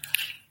of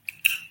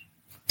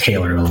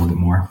tailor it a little bit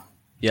more.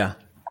 Yeah.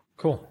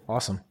 Cool.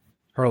 Awesome.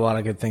 Heard a lot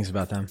of good things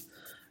about them.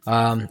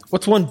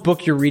 What's one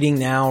book you're reading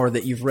now or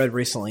that you've read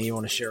recently you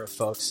want to share with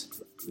folks?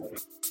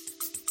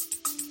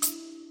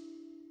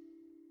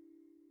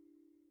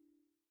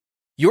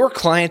 Your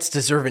clients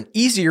deserve an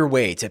easier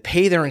way to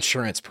pay their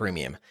insurance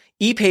premium.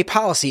 ePay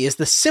Policy is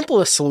the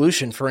simplest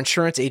solution for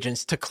insurance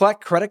agents to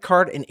collect credit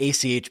card and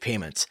ACH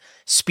payments,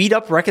 speed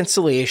up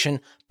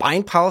reconciliation,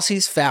 bind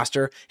policies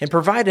faster, and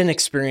provide an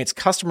experience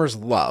customers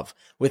love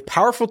with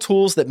powerful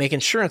tools that make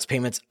insurance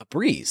payments a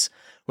breeze.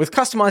 With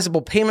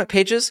customizable payment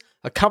pages,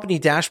 a company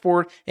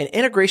dashboard, and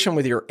integration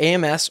with your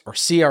AMS or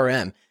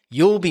CRM,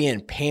 you'll be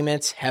in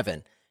payments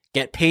heaven.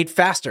 Get paid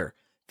faster.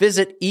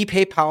 Visit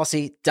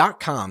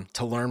epaypolicy.com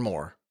to learn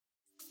more.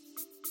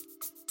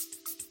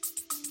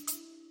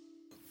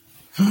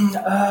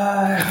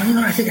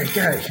 I think I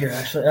got it here,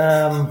 actually.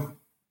 I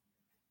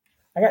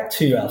got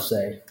two, I'll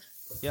say.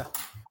 Yeah.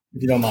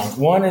 If you don't mind.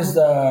 One is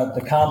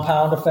the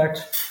Compound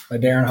Effect by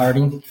Darren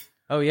Hardy.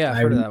 Oh, yeah. I've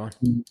heard of that one.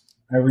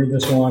 I read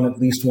this one at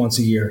least once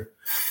a year.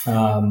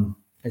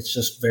 It's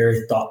just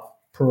very thought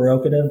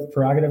prerogative,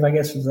 I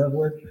guess is that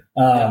word.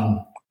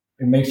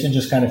 It makes you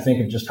just kind of think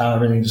of just how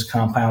everything just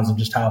compounds and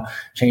just how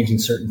changing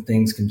certain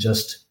things can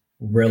just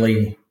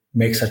really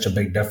make such a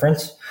big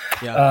difference.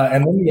 Yeah.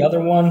 And then the other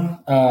one,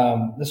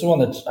 this is one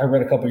that I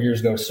read a couple of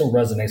years ago. It still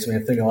resonates with me. I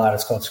think a lot.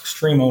 It's called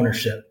Extreme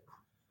Ownership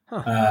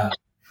by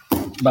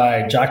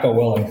Jocko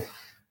Willink.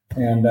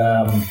 And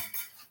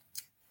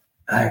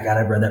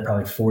I read that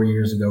probably 4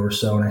 years ago or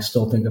so, and I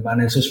still think about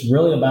it. It's just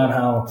really about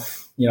how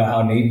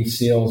Navy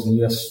SEALs and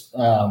U.S.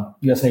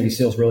 Navy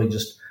SEALs really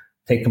just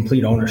take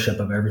complete ownership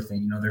of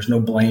everything. There's no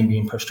blame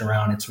being pushed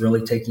around. It's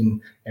really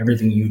taking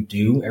everything you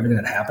do, everything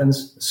that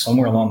happens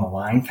somewhere along the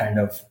line kind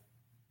of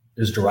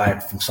is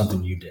derived from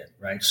something you did,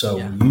 right? So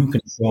you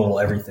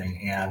control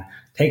everything and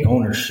take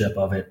ownership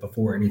of it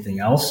before anything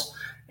else.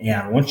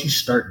 And once you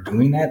start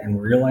doing that and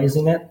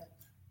realizing it,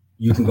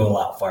 you can go a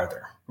lot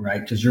farther,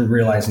 right? Because you're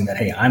realizing that,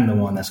 hey, I'm the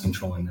one that's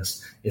controlling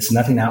this. It's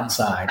nothing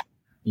outside,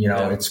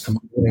 it's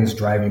everything's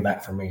driving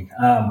back for me.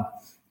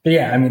 But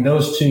yeah, I mean,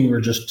 those two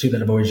are just two that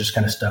have always just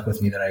kind of stuck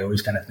with me that I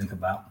always kind of think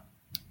about.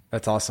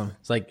 That's awesome.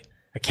 It's like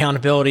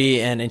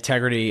accountability and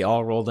integrity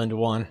all rolled into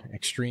one.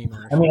 Extreme.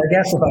 I mean, I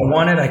guess if I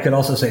wanted, I could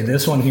also say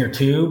this one here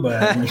too,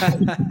 but I know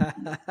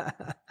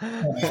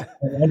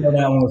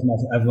that one with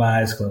my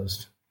eyes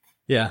closed.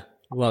 Yeah.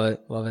 Love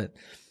it. Love it.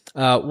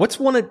 What's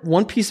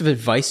one piece of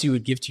advice you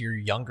would give to your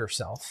younger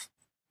self?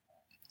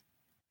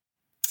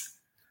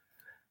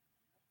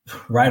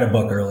 Write a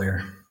book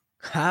earlier.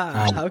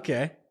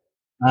 Okay.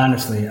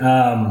 Honestly,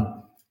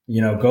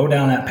 go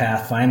down that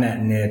path, find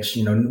that niche.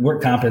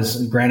 Work comp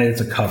is, granted, it's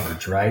a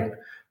coverage, right?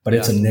 But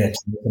it's a niche.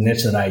 It's a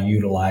niche that I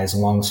utilize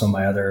along with some of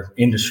my other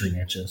industry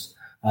niches.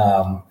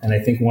 And I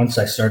think once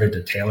I started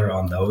to tailor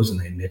on those and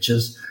the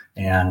niches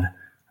and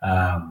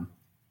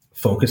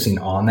focusing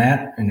on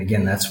that, and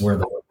again, that's where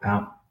the work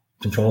comp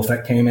control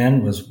effect came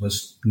in,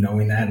 was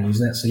knowing that and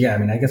using that. So yeah, I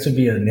mean, I guess it'd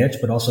be a niche,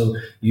 but also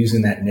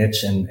using that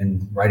niche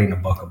and writing a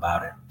book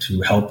about it to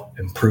help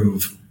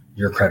improve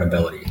your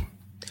credibility.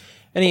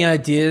 Any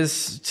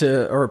ideas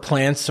or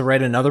plans to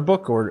write another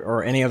book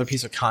or any other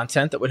piece of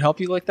content that would help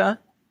you like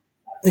that?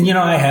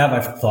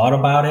 I've thought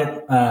about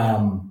it.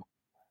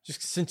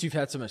 Just since you've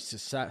had so much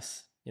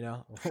success,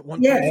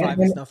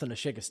 1.5 is nothing to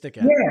shake a stick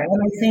at. Yeah.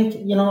 And I think,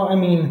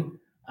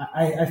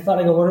 I thought,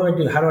 I go, what do I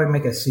do? How do I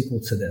make a sequel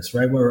to this,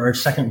 right? Or a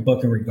second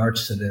book in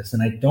regards to this?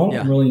 And I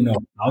don't really know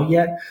how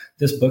yet.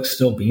 This book's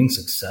still being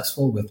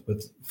successful with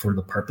for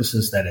the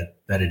purposes that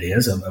it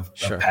is of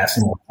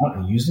passing it out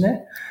and using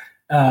it.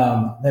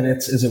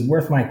 Is it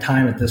worth my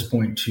time at this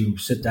point to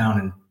sit down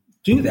and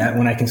do that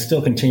when I can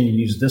still continue to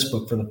use this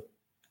book for the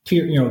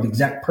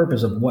exact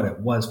purpose of what it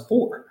was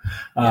for?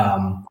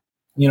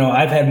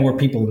 I've had more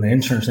people in the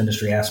insurance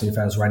industry ask me if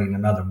I was writing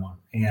another one.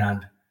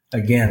 And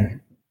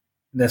again,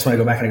 that's when I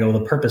go back and I go, well,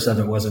 the purpose of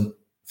it wasn't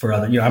for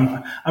other,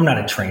 I'm not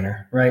a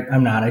trainer, right?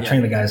 I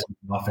train the guys in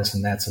the office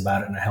and that's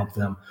about it. And I help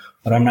them,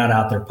 but I'm not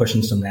out there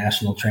pushing some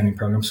national training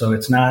program. So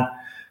it's not,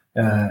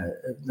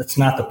 that's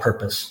not the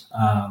purpose.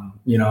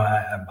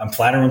 I'm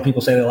flattered when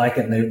people say they like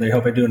it and they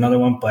hope I do another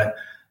one, but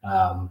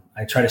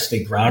I try to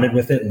stay grounded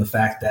with it and the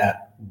fact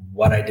that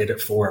what I did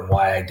it for and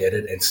why I did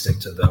it and stick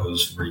to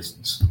those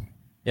reasons.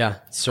 Yeah.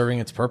 Serving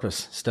its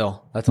purpose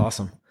still. That's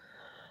awesome.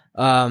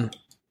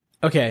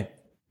 Okay.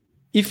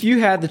 If you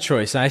had the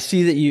choice, and I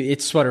see that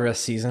it's sweater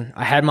vest season.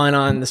 I had mine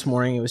on this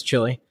morning. It was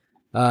chilly,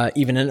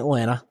 even in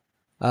Atlanta.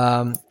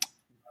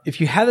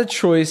 If you had the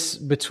choice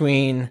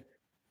between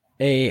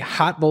a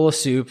hot bowl of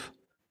soup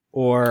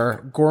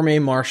or gourmet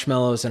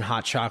marshmallows and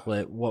hot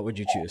chocolate, what would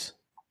you choose?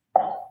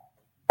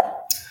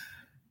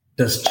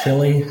 Does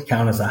chili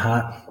count as a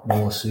hot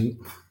bowl of soup?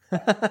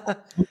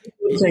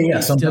 Say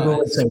yes. Some people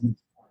would say,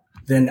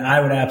 then I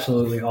would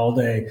absolutely all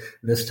day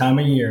this time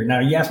of year. Now,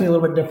 you asked me a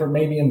little bit different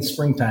maybe in the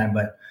springtime,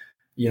 but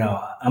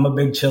I'm a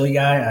big chili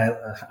guy.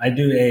 I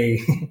do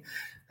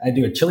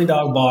a chili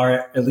dog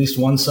bar at least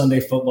one Sunday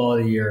football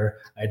of the year.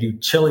 I do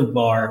chili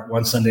bar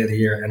one Sunday of the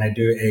year, and I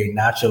do a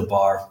nacho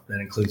bar that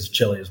includes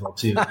chili as well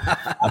too.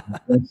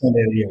 One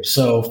Sunday of the year.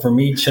 So for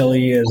me,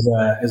 chili is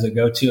a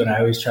go-to, and I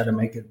always try to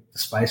make it the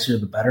spicier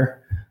the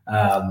better.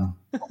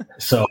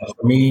 So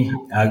for me,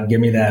 give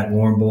me that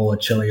warm bowl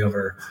of chili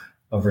over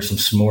some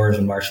s'mores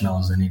and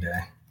marshmallows any day.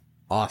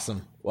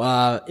 Awesome.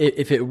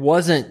 If it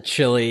wasn't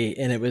chili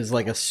and it was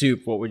like a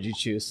soup, what would you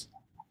choose?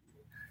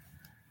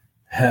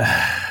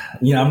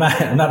 I'm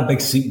not a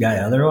big soup guy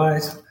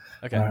otherwise.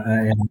 Okay.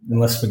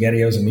 Unless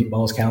SpaghettiOs and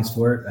meatballs counts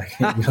for it. I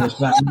can't,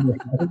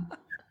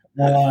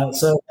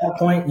 so at that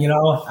point,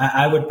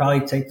 I would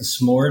probably take the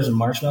s'mores and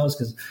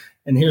marshmallows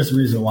and here's the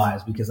reason why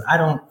is because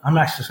I'm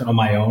not just on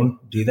my own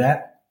do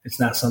that. It's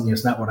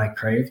not what I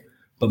crave,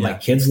 but my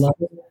kids love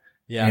it.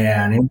 Yeah.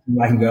 And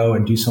anytime I can go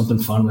and do something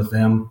fun with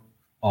them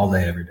all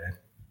day, every day.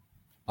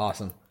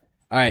 Awesome.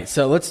 All right.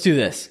 So let's do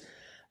this.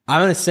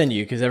 I'm going to send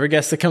you, because every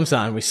guest that comes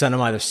on, we send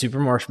them either soup or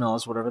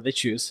marshmallows, whatever they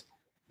choose.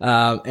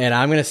 And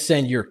I'm going to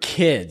send your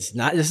kids,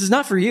 this is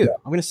not for you.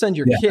 I'm going to send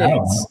your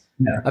kids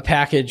a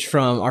package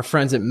from our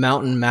friends at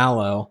Mountain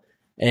Mallow,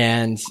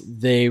 and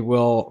they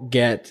will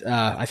get,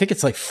 I think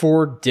it's like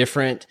 4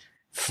 different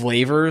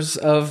flavors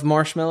of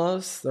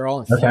marshmallows. They're all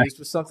infused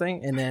with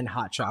something, and then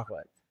hot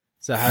chocolate.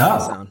 So how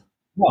does that sound?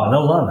 Well,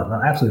 they'll love it.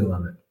 They'll absolutely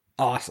love it.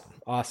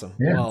 Awesome.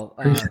 Yeah, well,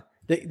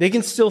 they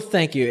can still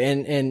thank you.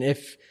 And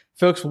if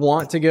folks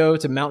want to go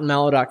to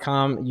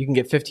mountainmallow.com, you can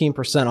get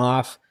 15%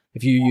 off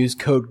if you use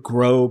code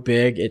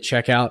GROWBIG at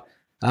checkout.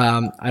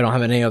 I don't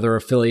have any other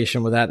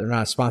affiliation with that. They're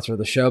not a sponsor of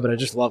the show, but I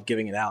just love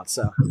giving it out.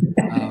 So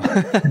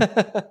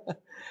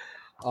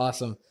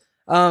awesome.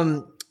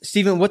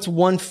 Stephen, what's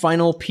one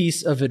final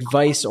piece of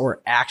advice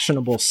or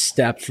actionable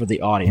step for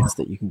the audience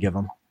that you can give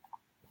them?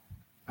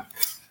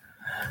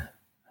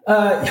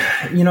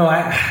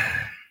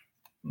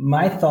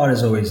 My thought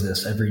is always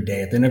this every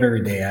day. At the end of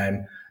every day,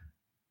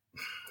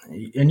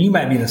 and you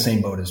might be in the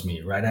same boat as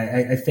me, right?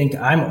 I think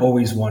I'm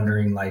always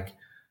wondering, like,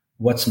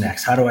 what's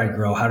next? How do I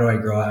grow?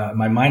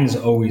 My mind is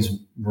always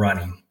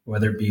running,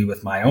 whether it be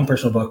with my own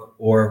personal book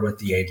or with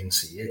the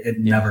agency. It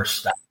never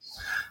stops.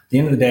 At the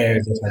end of the day, I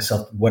ask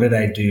myself, what did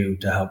I do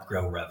to help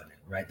grow revenue,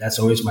 right? That's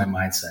always my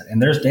mindset. And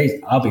there's days,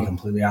 I'll be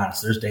completely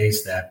honest, there's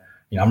days that,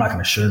 I'm not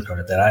going to sugarcoat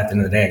it, that at the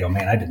end of the day, I go,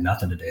 man, I did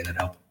nothing today that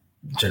helped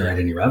generate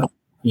any revenue.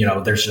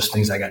 There's just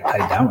things I got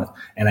tied down with,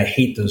 and I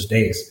hate those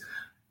days.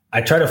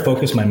 I try to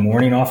focus my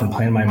morning off and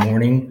plan my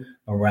morning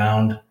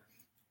around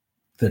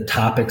the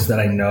topics that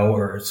I know,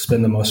 or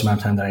spend the most amount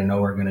of time that I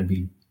know are going to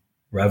be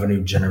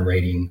revenue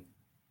generating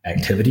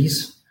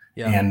activities.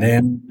 Yeah. And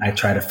then I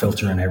try to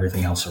filter in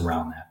everything else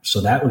around that.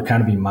 So that would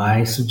kind of be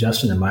my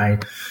suggestion, and my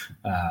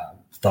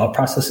thought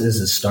process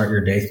is start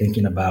your day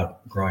thinking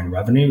about growing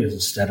revenue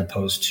instead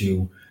opposed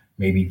to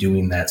maybe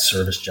doing that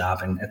service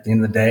job. And at the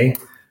end of the day,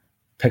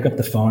 pick up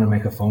the phone and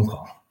make a phone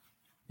call.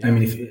 Yeah. I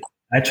mean,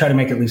 I try to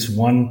make at least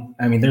one.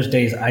 I mean, there's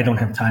days I don't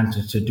have time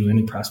to do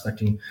any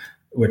prospecting,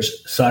 which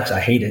sucks.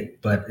 I hate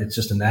it, but it's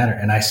just a matter.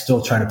 And I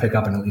still try to pick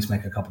up and at least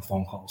make a couple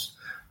phone calls.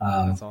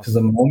 Because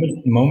the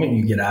moment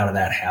you get out of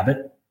that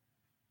habit,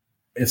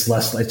 it's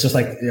just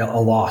like a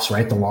loss,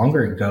 right? The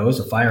longer it goes,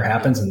 a fire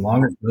happens, and the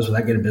longer it goes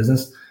without getting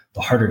business,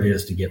 the harder it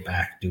is to get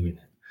back doing it.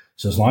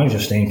 So as long as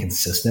you're staying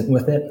consistent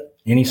with it,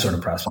 any sort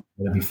of prospect,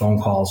 whether it be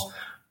phone calls,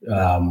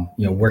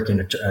 working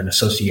an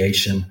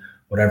association,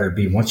 whatever it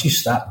be, once you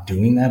stop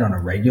doing that on a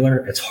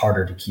regular, it's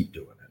harder to keep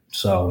doing it.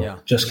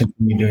 So just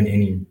continue doing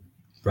any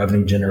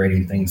revenue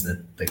generating things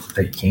that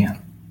you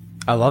can.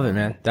 I love it,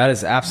 man. That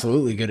is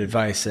absolutely good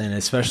advice. And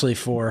especially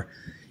for,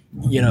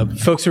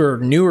 folks who are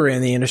newer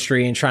in the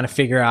industry and trying to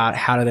figure out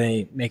how do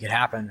they make it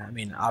happen. I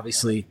mean,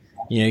 obviously,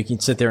 you can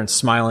sit there and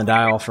smile and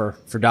dial for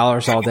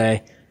dollars all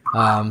day.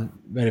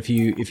 But if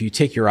you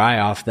take your eye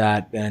off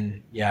that,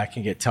 then it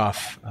can get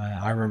tough.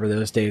 I remember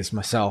those days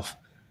myself.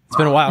 It's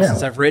been a while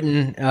since I've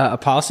written a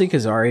policy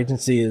because our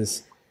agency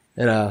is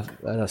at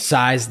a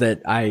size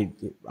that I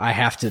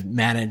have to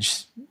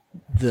manage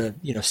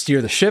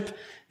steer the ship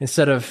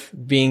instead of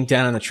being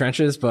down in the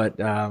trenches. But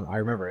I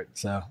remember it,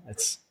 so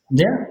it's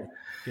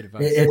good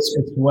advice.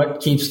 It's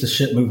what keeps the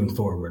ship moving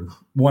forward,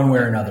 one way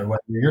or another.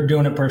 Whether you're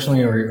doing it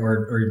personally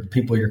or the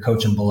people you're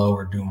coaching below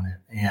are doing it,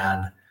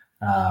 and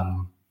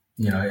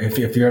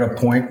if you're at a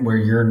point where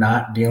you're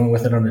not dealing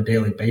with it on a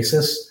daily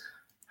basis,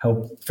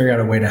 figure out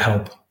a way to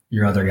help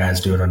your other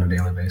guys do it on a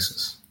daily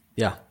basis.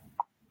 Yeah,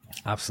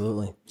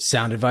 absolutely.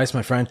 Sound advice,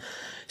 my friend.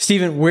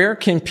 Stephen, where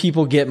can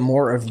people get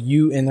more of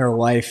you in their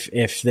life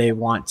if they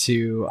want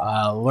to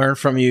learn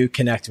from you,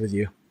 connect with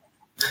you?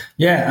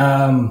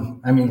 Yeah.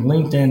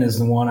 LinkedIn is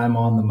the one I'm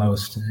on the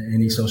most,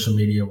 any social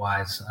media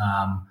wise.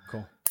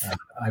 Cool.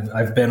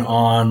 I've been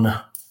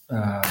on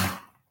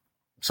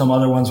some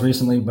other ones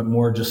recently, but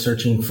more just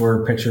searching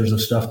for pictures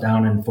of stuff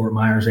down in Fort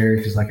Myers area.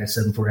 Because like I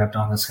said before we hopped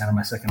on, that's kind of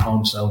my second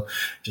home. So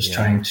just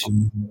trying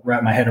to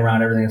wrap my head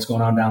around everything that's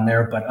going on down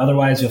there. But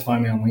otherwise, you'll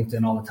find me on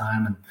LinkedIn all the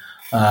time. And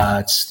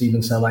it's Stephen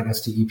Sedlak,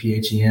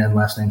 Stephen,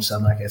 last name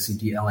Sedlak,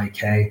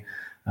 Sedlak.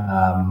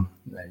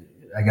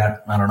 I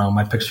got,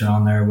 my picture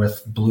on there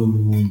with blue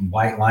and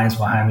white lines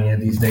behind me.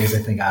 These days, I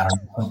think,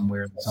 something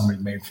weird that somebody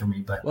made for me.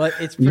 But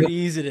it's pretty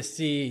easy to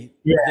see.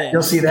 Yeah,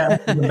 you'll see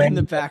that in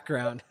the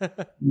background.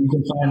 You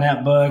can find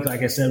that book.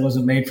 Like I said, it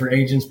wasn't made for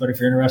agents, but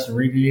if you're interested in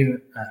reading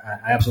it,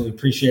 I absolutely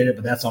appreciate it.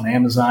 But that's on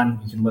Amazon.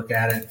 You can look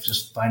at it,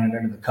 just find it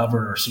under the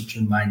cover or search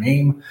in my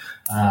name.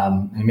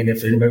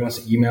 If anybody wants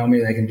to email me,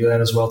 they can do that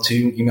as well,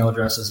 too. Email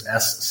address is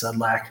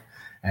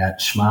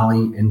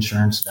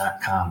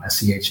ssedlak@schmaleinsurance.com,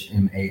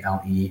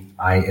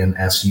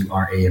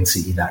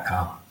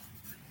 SCHMALEINSURANCE.com.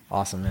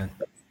 Awesome, man.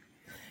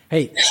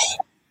 Hey,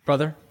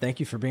 brother, thank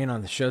you for being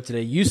on the show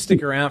today. You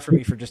stick around for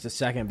me for just a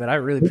second, but I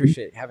really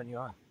appreciate having you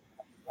on.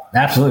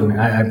 Absolutely.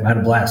 I had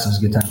a blast. It was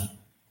a good time.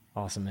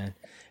 Awesome, man.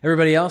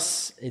 Everybody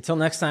else, until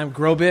next time,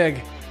 grow big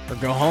or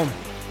go home.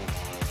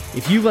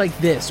 If you like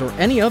this or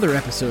any other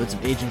episodes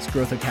of Agents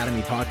Growth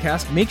Academy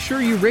podcast, make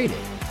sure you rate it.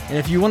 And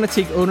if you want to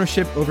take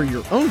ownership over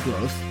your own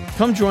growth,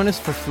 come join us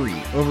for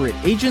free over at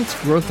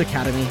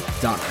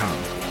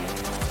agentsgrowthacademy.com.